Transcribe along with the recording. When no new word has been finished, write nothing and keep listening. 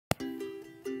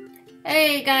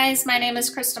Hey guys, my name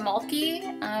is Krista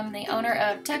Mulkey. I'm the owner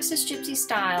of Texas Gypsy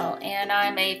Style and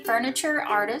I'm a furniture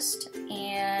artist,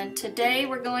 and today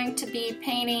we're going to be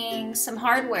painting some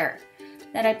hardware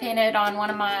that I painted on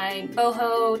one of my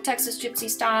boho Texas Gypsy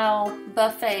Style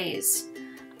buffets.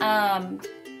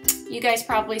 You guys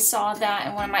probably saw that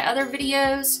in one of my other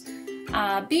videos.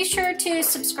 Be sure to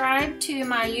subscribe to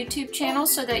my YouTube channel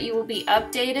so that you will be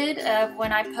updated of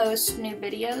when I post new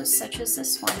videos such as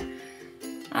this one.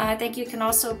 I think you can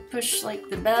also push like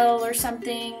the bell or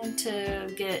something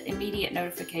to get immediate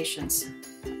notifications.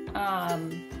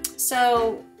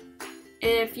 So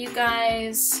if you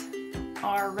guys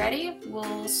are ready,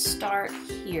 we'll start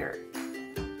here.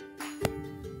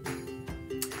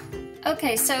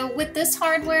 Okay, so with this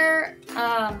hardware,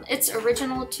 it's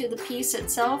original to the piece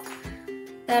itself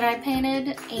that I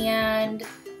painted, and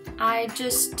I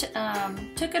just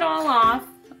took it all off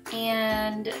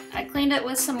and I cleaned it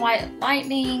with some white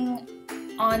lightning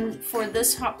for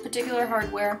this particular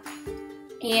hardware,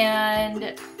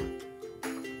 and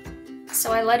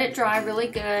so I let it dry really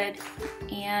good,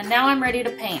 and now I'm ready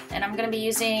to paint. And I'm going to be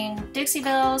using Dixie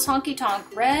Belle's Honky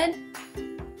Tonk Red,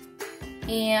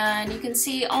 and you can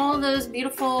see all those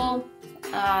beautiful,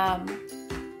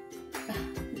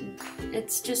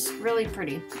 it's just really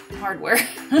pretty hardware.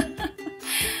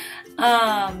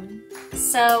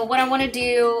 So what I want to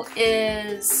do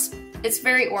is, it's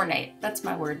very ornate. That's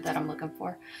my word that I'm looking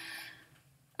for.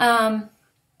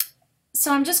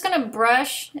 So I'm just going to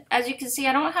brush. As you can see,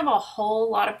 I don't have a whole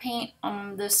lot of paint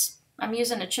on this. I'm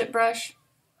using a chip brush.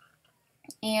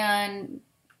 And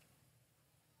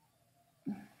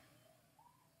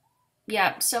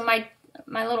yeah, so my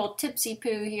little tipsy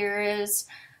poo here is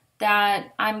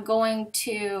that I'm going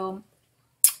to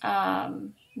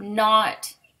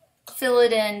not fill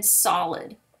it in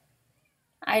solid.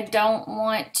 I don't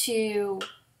want to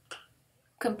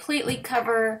completely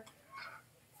cover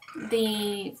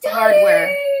the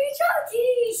hardware.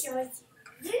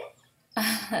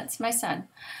 That's my son.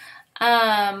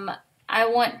 I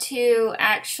want to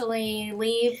actually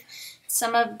leave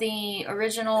some of the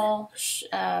original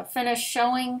finish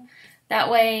showing.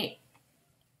 That way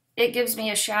it gives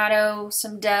me a shadow,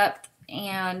 some depth,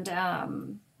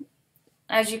 and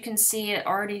as you can see, it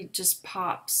already just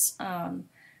pops, and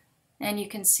you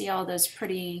can see all those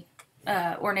pretty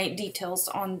ornate details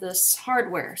on this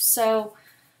hardware. So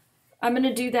I'm going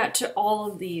to do that to all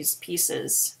of these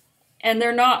pieces, and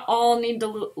they're not all need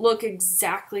to look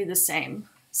exactly the same.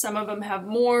 Some of them have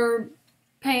more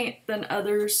paint than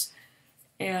others,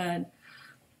 and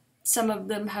some of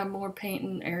them have more paint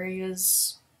in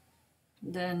areas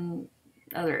than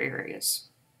other areas.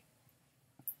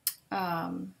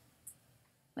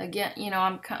 Again, you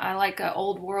know, I like an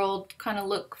old world kind of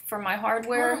look for my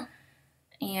hardware,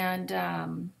 and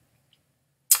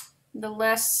the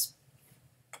less,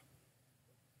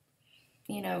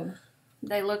 you know,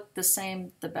 they look the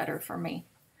same, the better for me.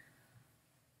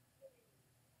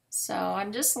 So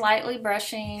I'm just lightly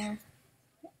brushing,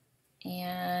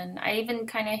 and I even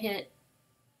kind of hit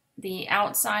the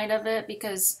outside of it,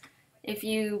 because if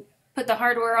you put the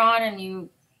hardware on and you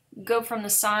go from the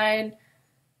side,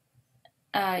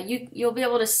 you'll be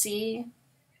able to see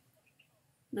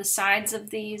the sides of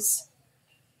these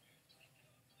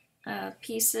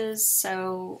pieces.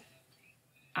 So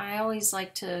I always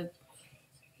like to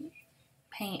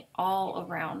paint all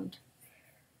around.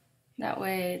 That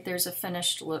way there's a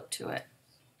finished look to it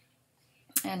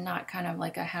and not kind of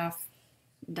like a half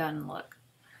done look.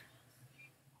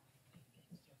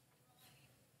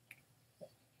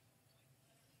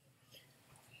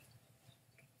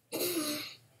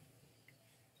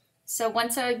 So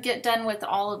once I get done with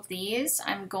all of these,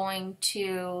 I'm going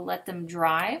to let them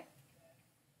dry.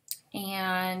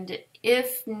 And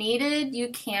if needed, you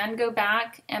can go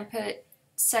back and put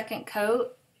second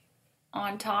coat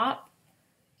on top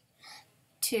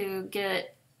to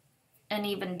get an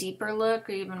even deeper look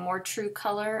or even more true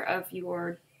color of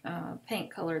your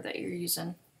paint color that you're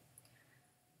using.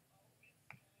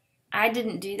 I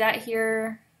didn't do that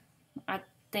here. I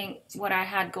think what I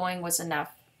had going was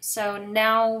enough. So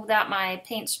now that my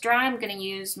paint's dry, I'm going to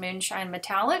use Moonshine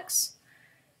Metallics.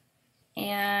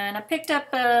 And I picked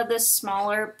up this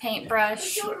smaller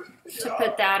paintbrush to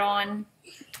put that on.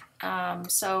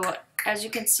 So as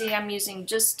you can see, I'm using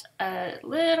just a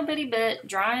little bitty bit,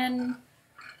 drying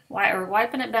or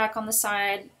wiping it back on the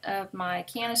side of my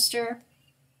canister.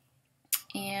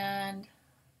 And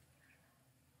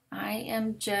I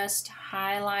am just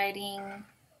highlighting,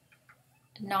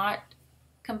 not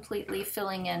completely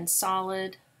filling in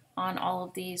solid on all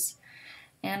of these.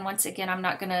 And once again, I'm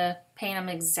not going to paint them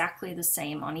exactly the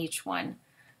same on each one.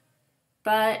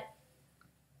 But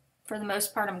for the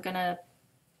most part, I'm gonna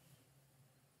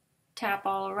tap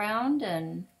all around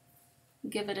and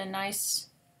give it a nice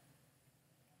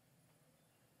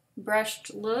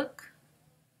brushed look.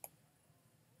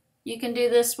 You can do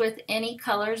this with any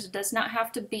colors. It does not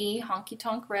have to be Honky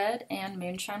Tonk Red and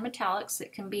Moonshine Metallics.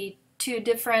 It can be two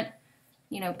different,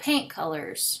 paint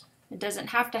colors. It doesn't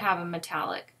have to have a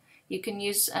metallic. You can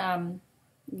use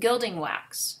gilding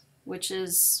wax, which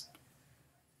is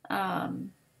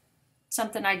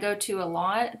something I go to a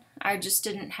lot. I just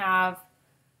didn't have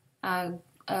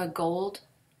a gold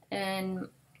in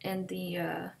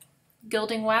the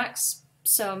gilding wax,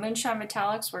 so Moonshine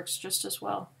Metallics works just as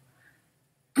well.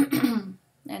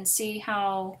 And see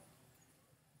how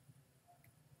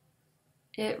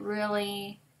it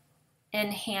really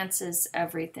enhances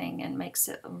everything and makes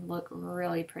it look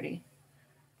really pretty.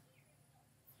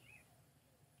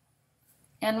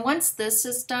 And once this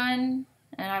is done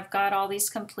and I've got all these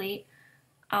complete,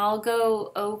 I'll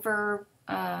go over,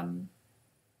 I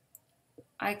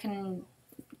can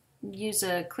use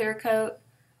a clear coat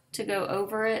to go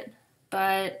over it,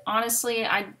 but honestly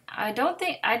I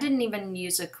didn't even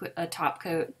use a top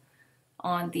coat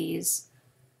on these,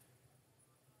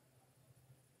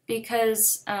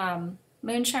 because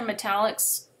Moonshine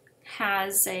Metallics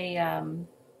has a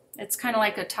it's kind of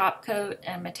like a top coat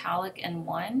and metallic in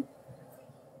one,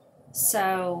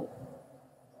 so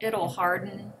it'll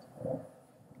harden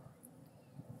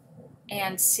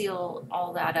and seal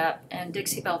all that up, and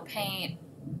Dixie Belle paint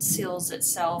seals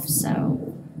itself,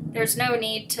 so there's no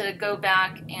need to go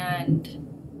back and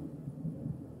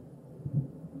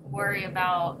worry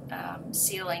about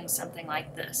sealing something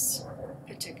like this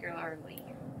particularly.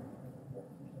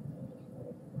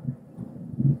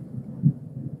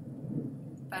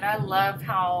 But I love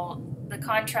how the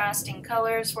contrasting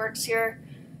colors works here.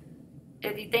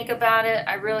 If you think about it,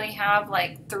 I really have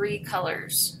like 3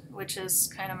 colors, which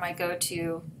is kind of my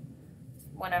go-to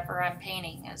whenever I'm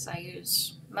painting, as I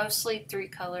use mostly 3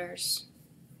 colors,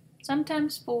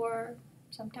 sometimes 4,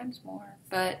 sometimes more,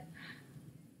 but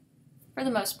for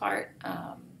the most part,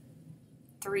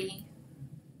 3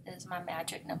 is my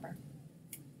magic number.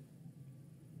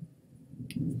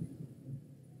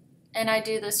 And I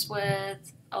do this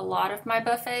with a lot of my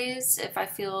buffets. If I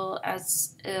feel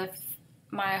as if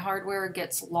my hardware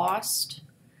gets lost,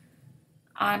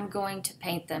 I'm going to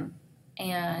paint them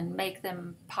and make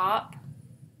them pop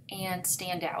and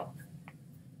stand out.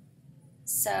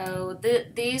 So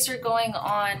these are going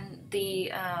on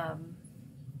the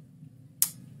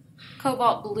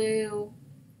Cobalt Blue,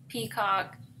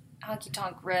 Peacock, Honky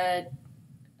Tonk Red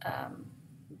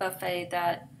buffet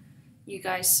that you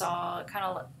guys saw.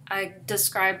 I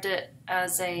described it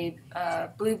as a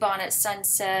Blue Bonnet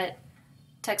Sunset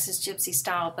Texas Gypsy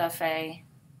style buffet.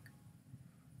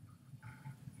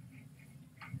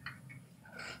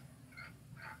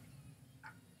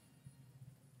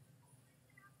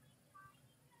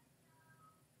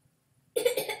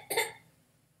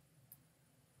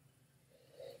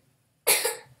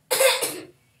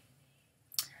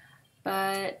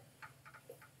 But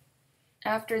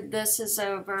after this is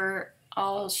over,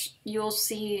 you'll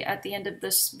see at the end of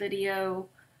this video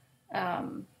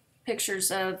pictures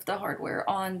of the hardware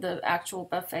on the actual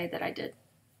buffet that I did.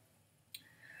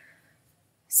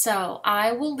 So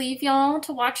I will leave y'all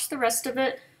to watch the rest of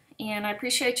it, and I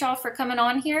appreciate y'all for coming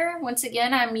on here. Once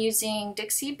again, I'm using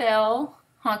Dixie Belle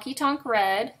Honky Tonk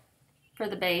Red for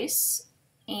the base,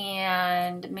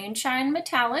 and Moonshine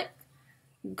Metallic.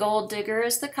 Gold Digger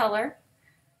is the color.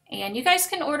 And you guys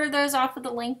can order those off of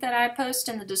the link that I post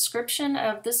in the description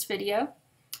of this video.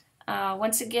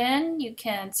 Once again, you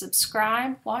can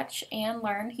subscribe, watch, and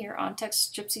learn here on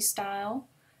Texas Gypsy Style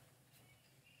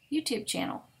YouTube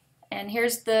channel. And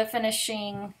here's the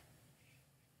finishing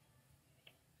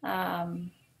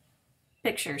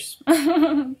pictures.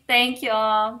 Thank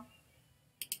y'all.